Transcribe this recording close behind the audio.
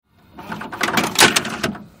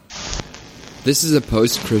This is a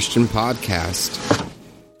post-Christian podcast.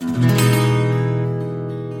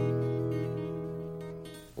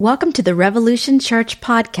 Welcome to the Revolution Church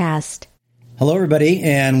podcast. Hello, everybody,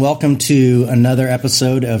 and welcome to another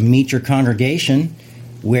episode of Meet Your Congregation,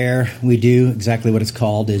 where we do exactly what it's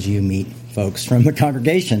called, is you meet folks from the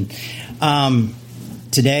congregation.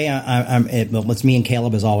 Today, it's me and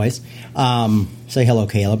Caleb, as always. Say hello,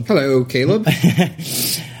 Caleb. Hello, Caleb.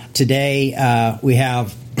 Today, we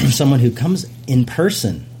have someone who comes in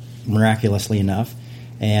person, miraculously enough,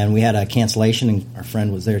 and we had a cancellation, and our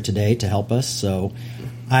friend was there today to help us. So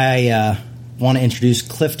I want to introduce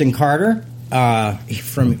Clifton Carter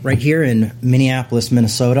from right here in Minneapolis,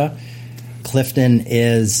 Minnesota. Clifton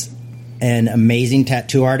is an amazing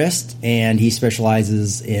tattoo artist, and he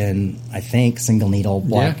specializes in, I think, single needle,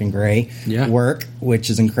 black and gray work, which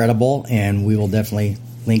is incredible, and we will definitely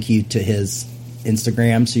link you to his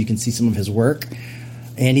Instagram so you can see some of his work.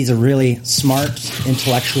 And he's a really smart,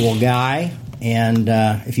 intellectual guy, and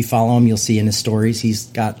if you follow him, you'll see in his stories he's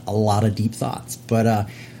got a lot of deep thoughts. But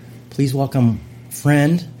please welcome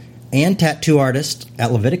friend and tattoo artist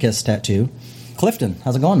at Leviticus Tattoo, Clifton.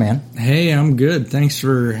 How's it going, man? Hey, I'm good. Thanks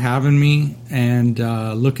for having me, and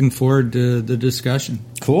looking forward to the discussion.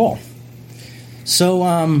 Cool. So,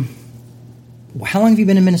 how long have you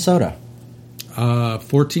been in Minnesota?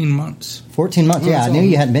 14 months. 14 months, yeah. I knew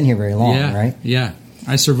you hadn't been here very long, right? Yeah.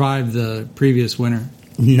 I survived the previous winter.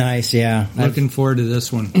 Nice, yeah. Looking forward to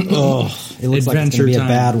this one. Oh, it looks like it's going to be a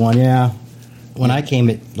bad one, yeah. When I came,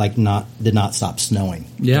 it did not stop snowing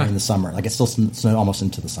during the summer. Like, it still snowed almost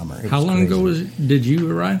into the summer. How long ago did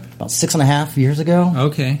you arrive? About 6.5 years ago.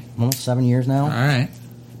 Okay. Almost 7 years now. All right.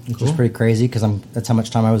 Which is pretty crazy because that's how much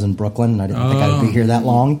time I was in Brooklyn, and I didn't think I'd be here that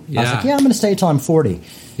long. Yeah. I was like, I'm going to stay until I'm 40.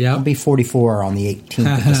 Yeah. I'll be 44 on the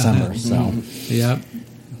 18th of December. So. Yep.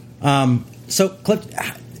 So, Cliff,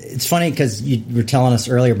 it's funny because you were telling us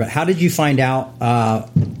earlier, but how did you find out? Well,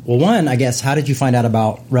 one, I guess, how did you find out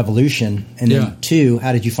about Revolution? And then two,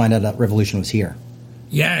 how did you find out that Revolution was here?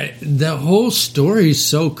 Yeah, the whole story is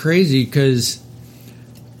so crazy because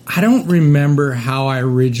I don't remember how I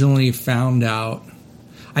originally found out.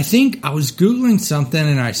 I think I was Googling something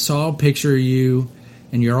and I saw a picture of you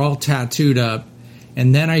and you're all tattooed up.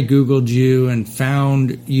 And then I Googled you and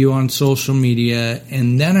found you on social media.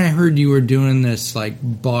 And then I heard you were doing this like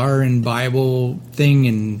bar and Bible thing.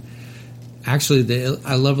 And actually,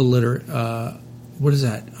 I love what is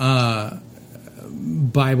that?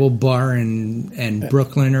 Bible bar in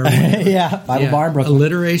Brooklyn or yeah, Bible bar in Brooklyn.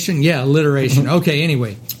 Alliteration? Yeah, alliteration. Okay,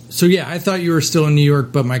 anyway. So yeah, I thought you were still in New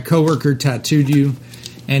York, but my coworker tattooed you.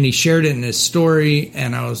 And he shared it in his story,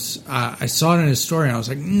 and I saw it in his story, and I was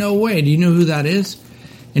like, "No way! Do you know who that is?"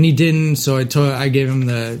 And he didn't, so I gave him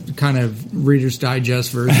the kind of Reader's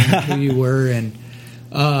Digest version of who you were, and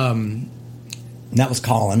that was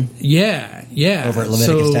Colin. Yeah. Over at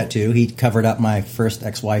Leviticus Tattoo, he covered up my first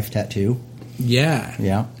ex-wife tattoo.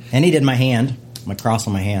 Yeah, and he did my hand, my cross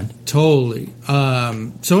on my hand. Totally.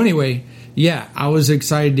 So anyway. Yeah, I was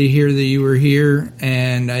excited to hear that you were here,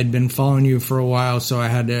 and I'd been following you for a while, so I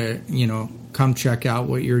had to, come check out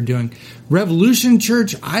what you were doing. Revolution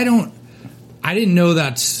Church, I didn't know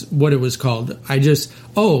that's what it was called.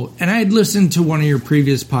 And I had listened to one of your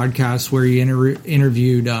previous podcasts where you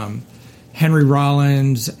interviewed Henry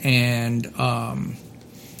Rollins and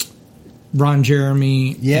Ron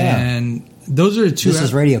Jeremy. Yeah. And those are the two. This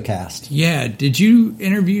is Radiocast. Yeah. Did you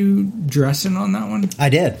interview Dressen on that one? I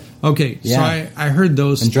did. Okay. Yeah. So I heard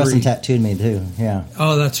those and three. Dressen tattooed me too. Yeah.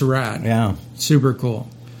 Oh, that's rad. Yeah. Super cool.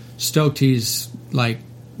 Stoked he's like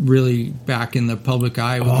really back in the public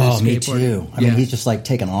eye with his skateboard. Me too. I mean, he's just like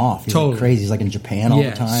taking off. He's like crazy. He's like in Japan all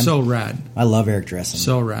the time. So rad. I love Eric Dressen.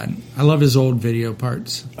 So rad. I love his old video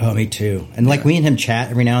parts. Oh, me too. And like we and him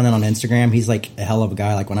chat every now and then on Instagram. He's like a hell of a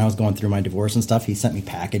guy. Like when I was going through my divorce and stuff, he sent me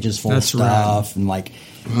packages full of stuff rad. And like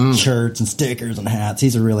shirts and stickers and hats.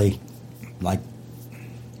 He's a really like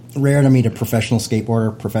rare to meet a professional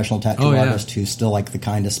skateboarder, professional tattoo artist who's still like the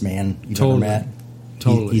kindest man you've ever met.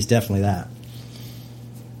 Totally. He's definitely that.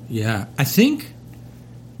 Yeah. I think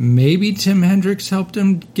maybe Tim Hendricks helped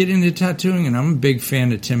him get into tattooing, and I'm a big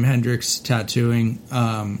fan of Tim Hendricks tattooing.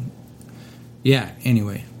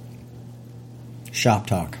 Anyway. Shop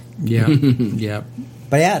talk. Yeah. Yeah.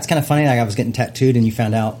 But yeah, it's kind of funny. Like I was getting tattooed and you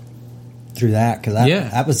found out through that. Because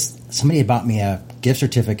that was, somebody had bought me a gift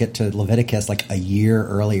certificate to Leviticus like a year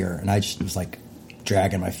earlier. And I just was like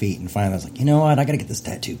dragging my feet. And finally I was like, you know what? I got to get this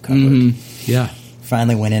tattoo covered. Mm-hmm. Yeah.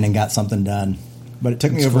 Finally went in and got something done. But it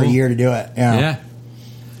took me over a year to do it. Yeah.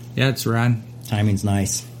 Yeah, it's rad. Timing's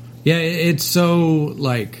nice. Yeah, it's so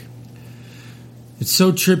like it's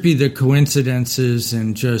so trippy, the coincidences,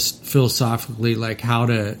 and just philosophically, like how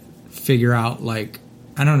to figure out, like,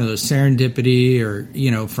 I don't know, serendipity, or,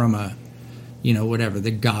 from a, whatever,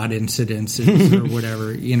 the God incidences or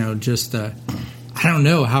whatever, just I don't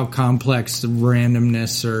know how complex the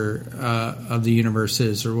randomness of the universe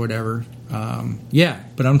is or whatever.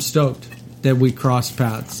 But I'm stoked that we crossed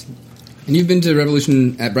paths. And you've been to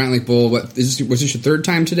Revolution at Bryant Lake Bowl. Was this your third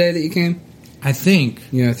time today that you came? I think.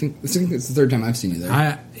 Yeah, I think it's the third time I've seen you there.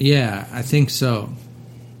 I think so.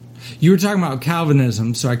 You were talking about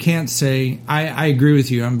Calvinism, so I can't say I agree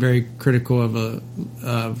with you. I'm very critical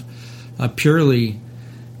of a purely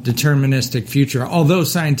deterministic future, although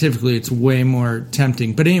scientifically it's way more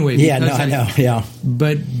tempting. But anyway, I know. Yeah,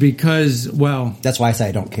 but because, well, that's why I say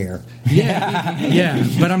I don't care. Yeah.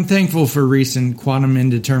 But I'm thankful for recent quantum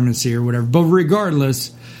indeterminacy or whatever. But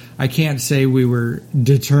regardless, I can't say we were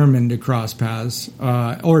determined to cross paths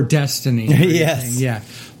or destiny. Or yes. Yeah.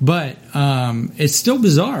 But it's still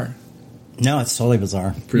bizarre. No, it's totally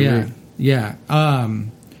bizarre. Pretty weird. Yeah.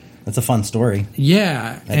 That's a fun story.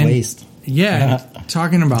 Yeah. At least. Yeah.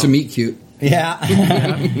 Talking about. To meet cute. Yeah.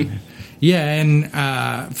 Yeah,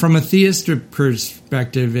 and from a theistic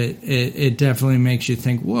perspective, it definitely makes you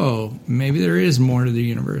think, whoa, maybe there is more to the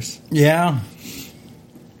universe. Yeah.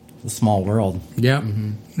 It's a small world. Yep.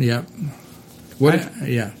 Mm-hmm. Yep.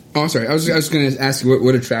 Yeah. Oh, sorry. I was going to ask you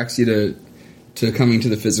what attracts you to coming to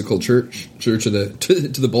the physical church to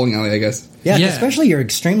the bowling alley, I guess. Yeah, especially you're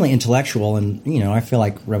extremely intellectual, and I feel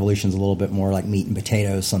like Revolution's a little bit more like meat and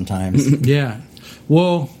potatoes sometimes. Yeah.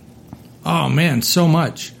 Well, oh man, so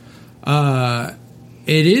much. It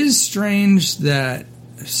is strange that.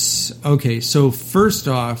 Okay, so first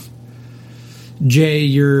off, Jay,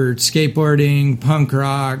 you're skateboarding, punk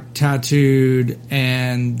rock, tattooed,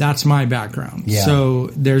 and that's my background. Yeah. So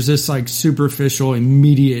there's this like superficial,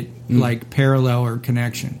 immediate like parallel or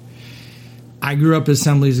connection. I grew up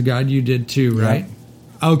Assemblies of God. You did too, right?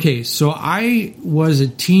 Yeah. Okay, so I was a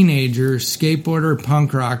teenager, skateboarder,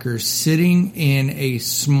 punk rocker, sitting in a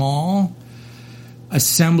small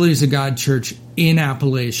Assemblies of God church in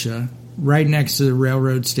Appalachia, right next to the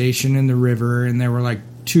railroad station and the river, and there were like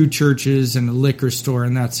 2 churches and a liquor store,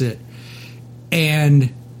 and that's it.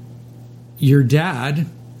 And your dad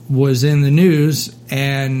was in the news,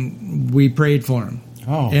 and we prayed for him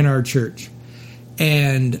in our church.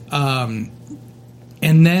 And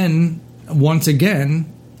then once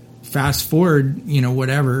again, fast forward,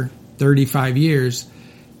 35 years,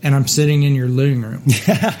 and I'm sitting in your living room.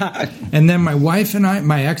 And then my wife and I,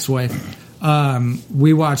 my ex-wife,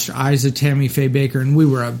 we watched Eyes of Tammy Faye Baker, and we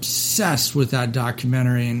were obsessed with that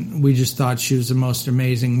documentary, and we just thought she was the most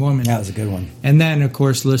amazing woman. That was a good one. And then, of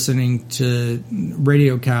course, listening to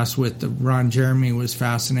Radiocast with Ron Jeremy was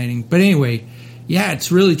fascinating. But anyway, yeah,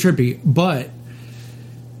 it's really trippy. But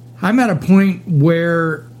I'm at a point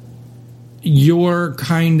where your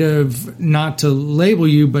kind of, not to label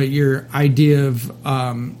you, but your idea of,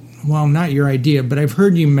 well, not your idea, but I've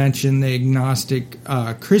heard you mention the agnostic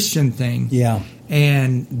Christian thing. Yeah.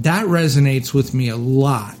 And that resonates with me a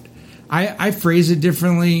lot. I phrase it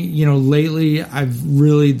differently. Lately,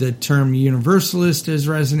 the term universalist has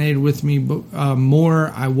resonated with me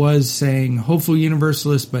more. I was saying hopeful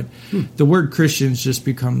universalist, but the word Christian's just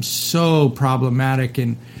become so problematic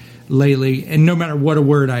and lately, and no matter what a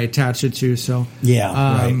word I attach it to. So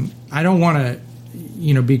right. I don't want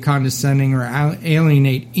to be condescending or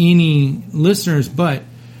alienate any listeners, but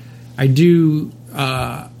I do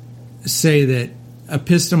say that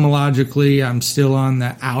epistemologically I'm still on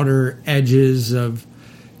the outer edges of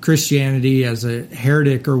Christianity as a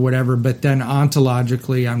heretic or whatever, but then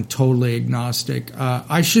ontologically I'm totally agnostic.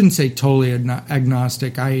 I shouldn't say totally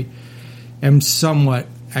agnostic. I am somewhat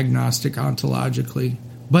agnostic ontologically,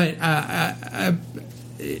 but I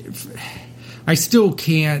still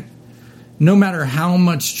can't, no matter how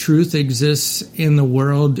much truth exists in the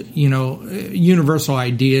world, universal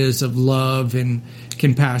ideas of love and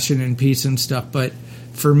compassion and peace and stuff. But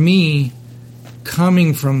for me,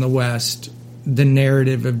 coming from the West, the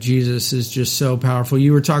narrative of Jesus is just so powerful.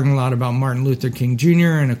 You were talking a lot about Martin Luther King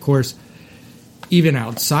Jr. And of course, even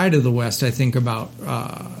outside of the West, I think about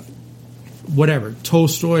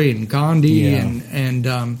Tolstoy and Gandhi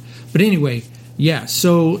but anyway, yeah,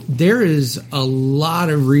 so there is a lot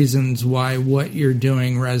of reasons why what you're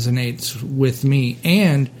doing resonates with me.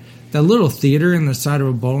 And that little theater in the side of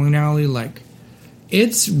a bowling alley, like,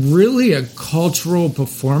 it's really a cultural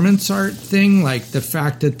performance art thing. Like the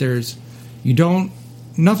fact that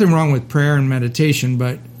nothing wrong with prayer and meditation,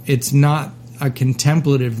 but it's not a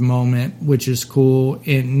contemplative moment, which is cool,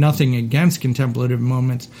 and nothing against contemplative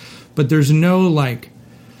moments. But there's no, like,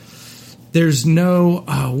 there's no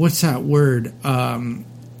what's that word?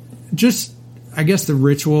 Just I guess the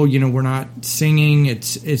ritual. We're not singing.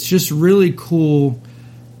 It's just really cool.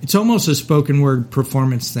 It's almost a spoken word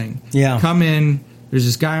performance thing. Yeah. Come in. There's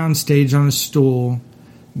this guy on stage on a stool.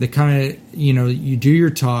 That kind of you do your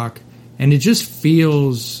talk, and it just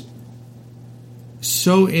feels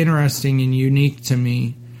so interesting and unique to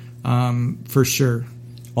me, for sure.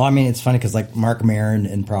 Well, I mean, it's funny because like Mark Maron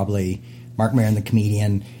and probably Mark Maron, the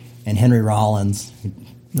comedian, and Henry Rollins,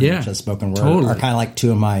 just spoken word, totally. are kind of like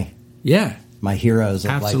two of my heroes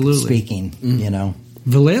of Absolutely. like speaking.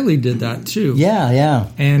 Vallely did that too. Yeah.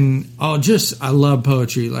 And I love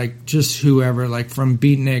poetry. Like just whoever, like from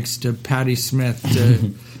Beatniks to Patti Smith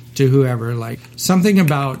to whoever. Like something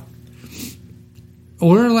about,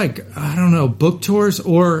 or like I don't know, book tours,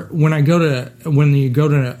 or when you go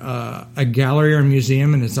to a gallery or a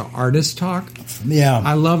museum and it's an artist talk. Yeah,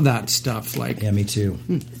 I love that stuff. Like me too.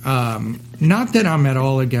 Not that I'm at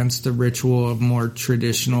all against the ritual of more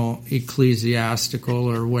traditional ecclesiastical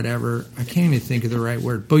or whatever. I can't even think of the right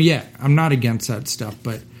word. But yeah, I'm not against that stuff.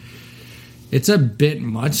 But it's a bit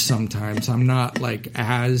much sometimes. I'm not like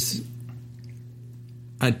as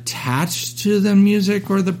attached to the music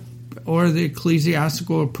or the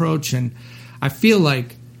ecclesiastical approach. And I feel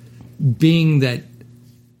like being that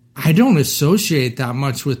I don't associate that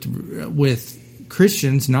much with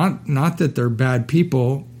Christians, not that they're bad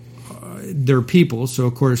people. They're people, so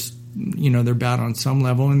of course, they're bad on some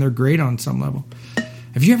level and they're great on some level.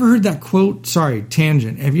 Have you ever heard that quote? Sorry,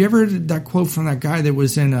 tangent. Have you ever heard that quote from that guy that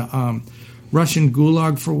was in a Russian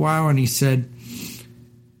gulag for a while, and he said,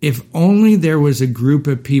 if only there was a group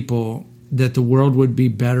of people that the world would be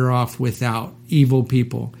better off without, evil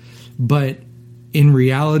people. But in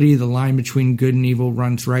reality, the line between good and evil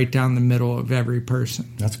runs right down the middle of every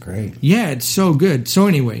person. That's great. Yeah, it's so good. So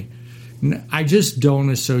anyway, I just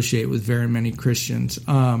don't associate with very many Christians.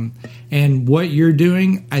 And what you're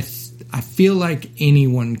doing, I feel like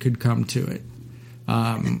anyone could come to it.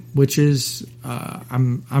 Which is,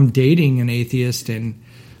 I'm dating an atheist, and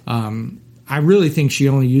I really think she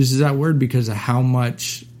only uses that word because of how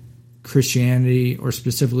much Christianity, or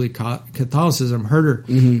specifically Catholicism, hurt her.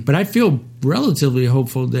 Mm-hmm. But I feel relatively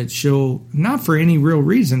hopeful that she'll, not for any real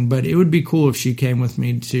reason, but it would be cool if she came with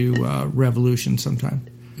me to Revolution sometime.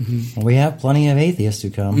 Mm-hmm. Well, we have plenty of atheists who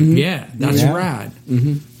come. Mm-hmm. Yeah, that's rad.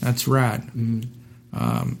 Mm-hmm. That's rad.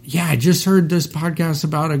 Mm-hmm. I just heard this podcast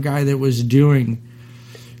about a guy that was doing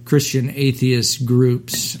Christian atheist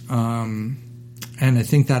groups, and I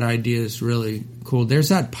think that idea is really cool. There's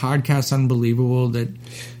that podcast, Unbelievable, that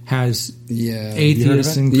has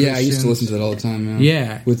atheists and Christians. Yeah, I used to listen to that all the time.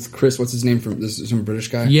 Yeah. With Chris, what's his name? This is some British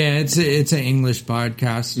guy? Yeah, it's an English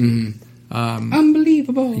podcast. Mm-hmm.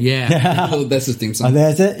 Unbelievable. Yeah. That's his theme song. Oh,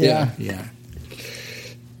 that's it? Yeah.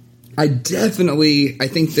 I think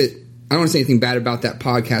that, I don't want to say anything bad about that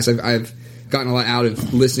podcast. I've gotten a lot out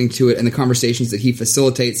of listening to it and the conversations that he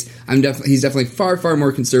facilitates. He's definitely far, far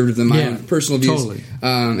more conservative than my own personal views. Totally.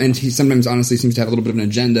 And he sometimes honestly seems to have a little bit of an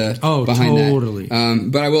agenda behind that.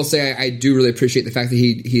 But I will say I do really appreciate the fact that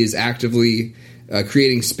he is actively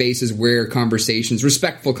creating spaces where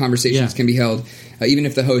respectful conversations can be held, even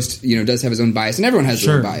if the host, does have his own bias, and everyone has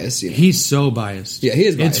their own bias. He's so biased. Yeah, he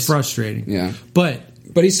is biased. It's frustrating. Yeah, but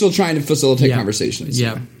he's still trying to facilitate conversations.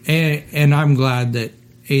 Yeah, and I'm glad that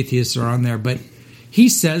atheists are on there. But he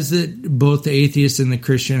says that both the atheist and the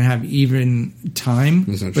Christian have even time,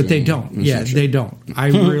 but they don't. They don't. I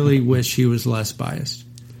really wish he was less biased,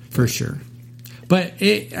 for sure. But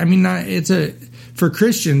for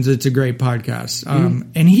Christians, it's a great podcast.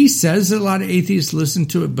 And he says that a lot of atheists listen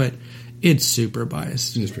to it, but it's super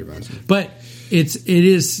biased. It is pretty biased. But it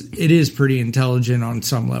is pretty intelligent on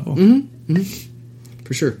some level. Mm-hmm. Mm-hmm.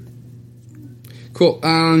 For sure. Cool.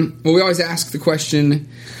 Well, we always ask the question,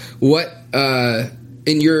 what,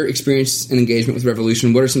 in your experience and engagement with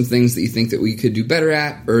Revolution, what are some things that you think that we could do better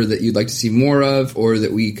at, or that you'd like to see more of, or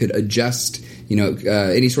that we could adjust?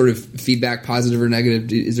 Any sort of feedback, positive or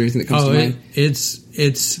negative? Is there anything that comes to mind?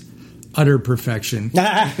 It's utter perfection.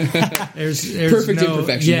 There's perfect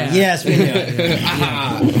imperfection. Yeah. Yes, we know.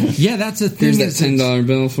 Yeah, that's the thing. Here's that $10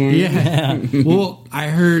 bill for me. Yeah. Well, I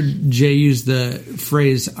heard Jay use the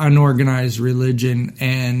phrase unorganized religion,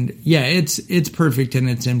 and it's perfect in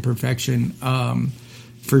its imperfection,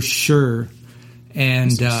 for sure.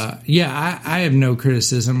 And I have no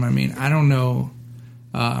criticism. I mean, I don't know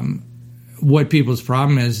what people's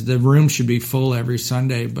problem is. The room should be full every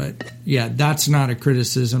Sunday, but yeah, that's not a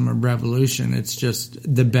criticism of Revolution. It's just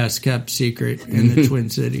the best kept secret in the Twin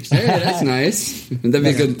Cities. Hey, that's nice. That'd be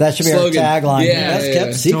a good That should be slogan. our tagline. Yeah, Best yeah, kept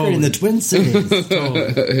yeah. secret in the Twin Cities.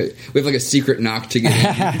 Totally. We have like a secret knock to get in.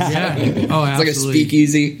 Yeah. Oh, It's like a absolutely.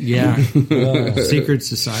 speakeasy. Yeah. Secret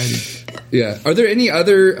society. Yeah. Are there any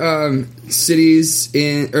other cities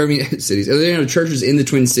cities? Are there any other churches in the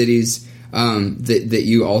Twin Cities that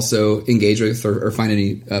you also engage with or find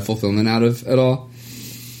any fulfillment out of at all?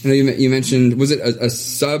 I know you mentioned, was it a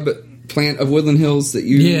sub plant of Woodland Hills that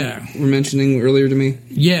you were mentioning earlier to me?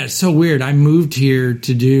 Yeah, it's so weird. I moved here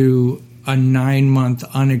to do a 9-month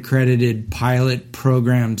unaccredited pilot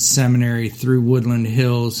program seminary through Woodland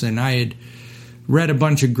Hills, and I had read a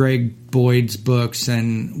bunch of Greg Boyd's books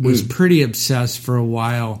and was pretty obsessed for a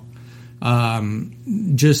while.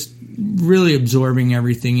 Just really absorbing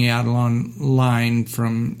everything he had online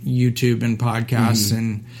from YouTube and podcasts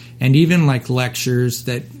and even like lectures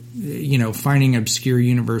that, finding obscure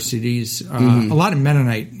universities, a lot of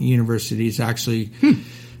Mennonite universities actually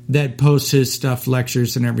that post his stuff,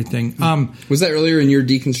 lectures and everything. Was that earlier in your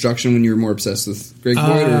deconstruction when you were more obsessed with Greg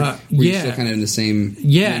Boyd, or were you still kind of in the same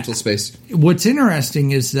mental space? What's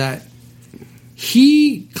interesting is that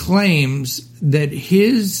he claims that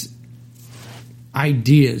his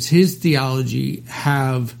ideas, his theology,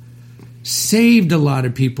 have saved a lot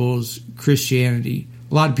of people's Christianity,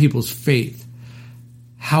 a lot of people's faith.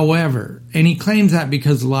 However, and he claims that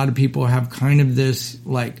because a lot of people have kind of this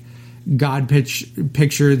like God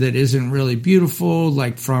picture that isn't really beautiful,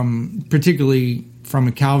 like particularly from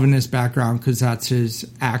a Calvinist background, because that's his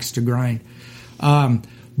axe to grind.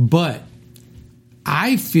 But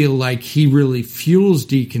I feel like he really fuels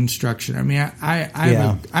deconstruction. I mean, I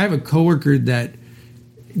have a coworker that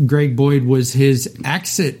Greg Boyd was his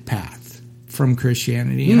exit path from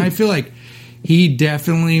Christianity, and I feel like he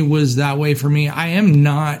definitely was that way for me. I am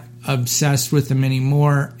not obsessed with him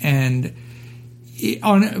anymore, and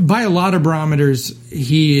by a lot of barometers,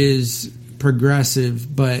 he is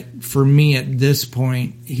progressive, but for me at this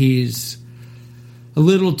point, he's a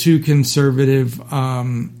little too conservative.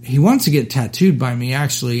 He wants to get tattooed by me,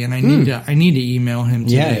 actually, and I need to email him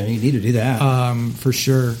today. Yeah, you need to do that. For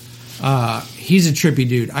sure. He's a trippy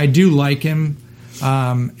dude. I do like him,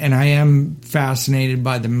 and I am fascinated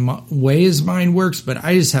by the way his mind works, but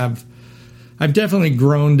I've definitely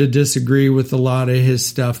grown to disagree with a lot of his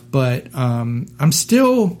stuff, but I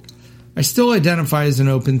still identify as an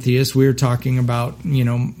open theist. We were talking about,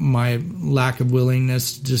 my lack of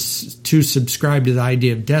willingness just to subscribe to the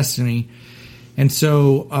idea of destiny. And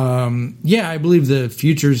so, I believe the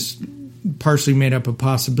future's partially made up of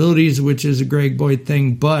possibilities, which is a Greg Boyd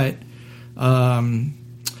thing. But, I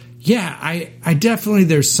definitely,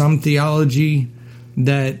 there's some theology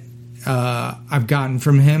that I've gotten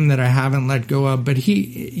from him that I haven't let go of. But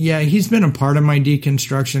he's been a part of my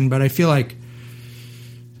deconstruction, but I feel like,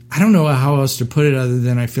 I don't know how else to put it other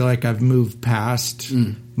than I feel like I've moved past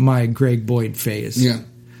my Greg Boyd phase. Yeah.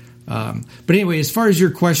 But anyway, as far as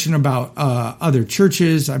your question about other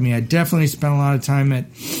churches, I mean, I definitely spent a lot of time at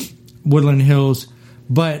Woodland Hills,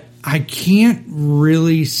 but I can't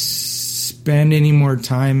really spend any more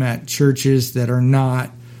time at churches that are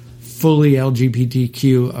not fully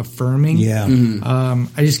LGBTQ affirming. Yeah.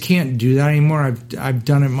 I just can't do that anymore. I've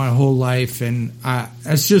done it my whole life, and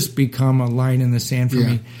it's just become a line in the sand for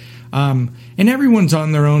me. And everyone's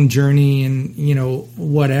on their own journey and,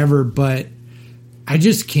 whatever, but I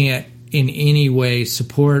just can't in any way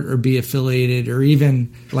support or be affiliated or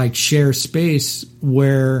even like share space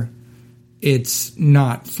where it's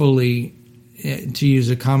not fully, to use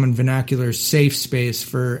a common vernacular, safe space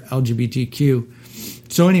for LGBTQ.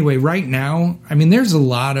 So anyway, right now, I mean, there's a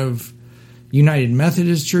lot of United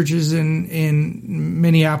Methodist churches in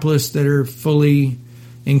Minneapolis that are fully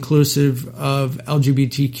inclusive of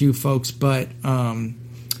LGBTQ folks, but I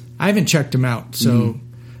haven't checked them out. So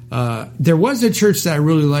there was a church that I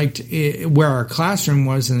really liked where our classroom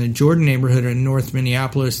was in the Jordan neighborhood in North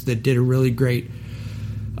Minneapolis that did a really great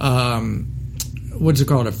what's it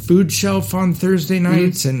called, a food shelf on Thursday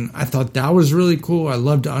nights, and I thought that was really cool. I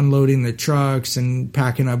loved unloading the trucks and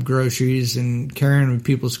packing up groceries and carrying them in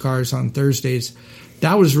people's cars on Thursdays.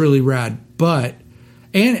 That was really rad. But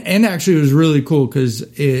and actually it was really cool because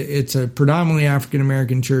it's a predominantly African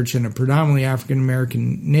American church in a predominantly African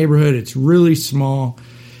American neighborhood. It's really small,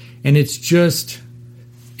 and it's just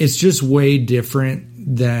way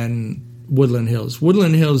different than Woodland Hills.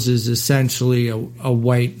 Woodland Hills is essentially a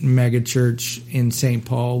white mega church in St.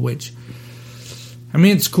 Paul, which, I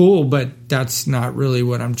mean, it's cool, but that's not really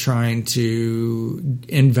what I'm trying to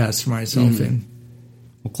invest myself in.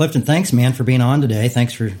 Well, Clifton, thanks, man, for being on today.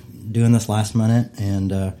 Thanks for doing this last minute,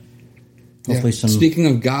 and hopefully some... Speaking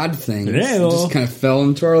of God things, it Yeah. just kind of fell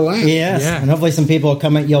into our lap. Yes, Yeah. and hopefully some people will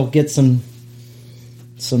come in. You'll get some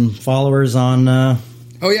followers on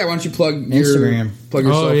Oh yeah, why don't you plug Instagram. plug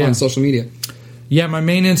yourself yeah. on social media? Yeah, my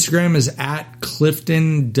main Instagram is at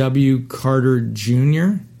Clifton W. Carter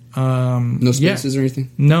Jr. No spaces or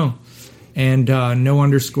anything? No. And no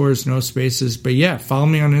underscores, no spaces. But yeah, follow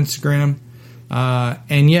me on Instagram.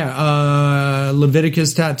 And yeah,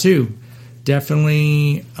 Leviticus Tattoo.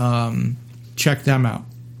 Definitely check them out.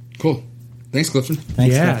 Cool. Thanks, Clifton.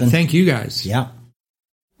 Thanks, yeah, Clifton. thank you guys. Yeah.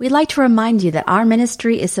 We'd like to remind you that our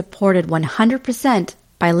ministry is supported 100%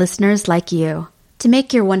 by listeners like you. To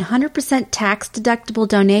make your 100% tax-deductible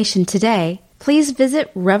donation today, please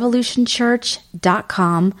visit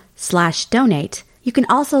revolutionchurch.com/donate. You can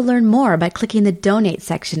also learn more by clicking the donate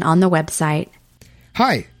section on the website.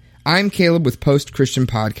 Hi, I'm Caleb with Post Christian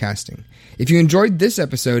Podcasting. If you enjoyed this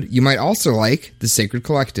episode, you might also like The Sacred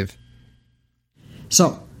Collective.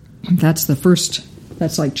 So that's the first,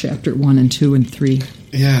 that's like chapter 1 and 2 and 3.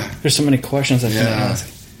 Yeah. There's so many questions I can ask.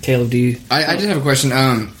 Caleb, do you... I did have a question.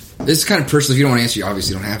 This is kind of personal. If you don't want to answer, you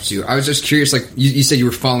obviously don't have to. I was just curious, like, you said you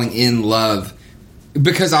were falling in love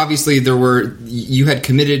because obviously you had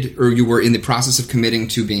committed, or you were in the process of committing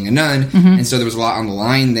to being a nun, and so there was a lot on the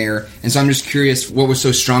line there. And so I'm just curious, what was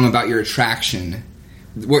so strong about your attraction?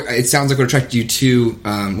 It sounds like what attracted you to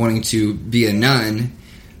wanting to be a nun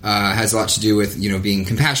has a lot to do with, being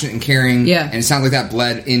compassionate and caring. Yeah. And it sounds like that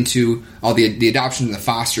bled into all the adoption and the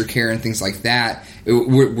foster care and things like that.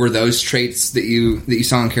 Were those traits that you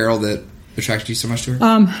saw in Carol that attracted you so much to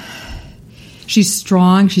her? She's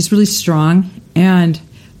strong. She's really strong. And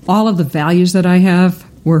all of the values that I have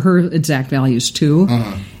were her exact values, too.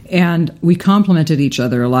 And we complemented each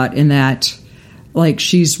other a lot in that, like,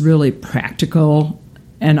 she's really practical,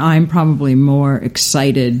 and I'm probably more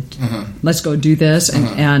excited. Let's go do this.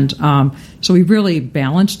 And so we really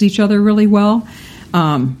balanced each other really well.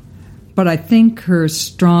 But I think her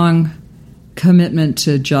strong commitment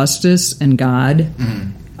to justice and God,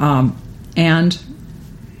 and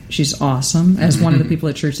she's awesome. As one of the people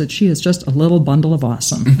at church said, she is just a little bundle of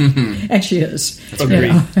awesome. And she is.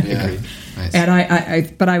 Agreed. Yeah. Nice.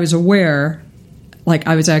 And but I was aware, like,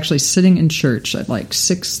 I was actually sitting in church at like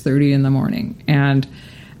 6:30 in the morning, and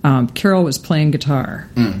Carol was playing guitar,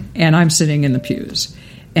 and I'm sitting in the pews,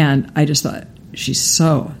 and I just thought, she's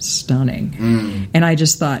so stunning. And I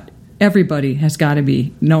just thought, everybody has got to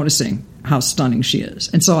be noticing how stunning she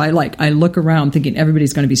is. And so I look around thinking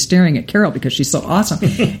everybody's going to be staring at Carol because she's so awesome.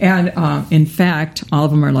 And in fact, all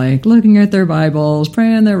of them are like looking at their Bibles,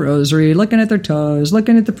 praying their rosary, looking at their toes,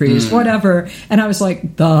 looking at the priest, whatever. And I was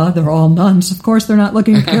like, they're all nuns. Of course they're not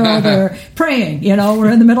looking at Carol. They're praying.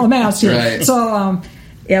 We're in the middle of Mass here. Right. So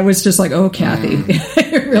it was just like, oh, Kathy.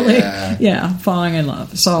 Really, falling in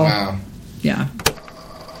love. So, Wow. yeah.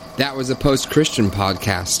 That was a Post Christian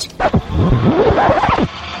podcast.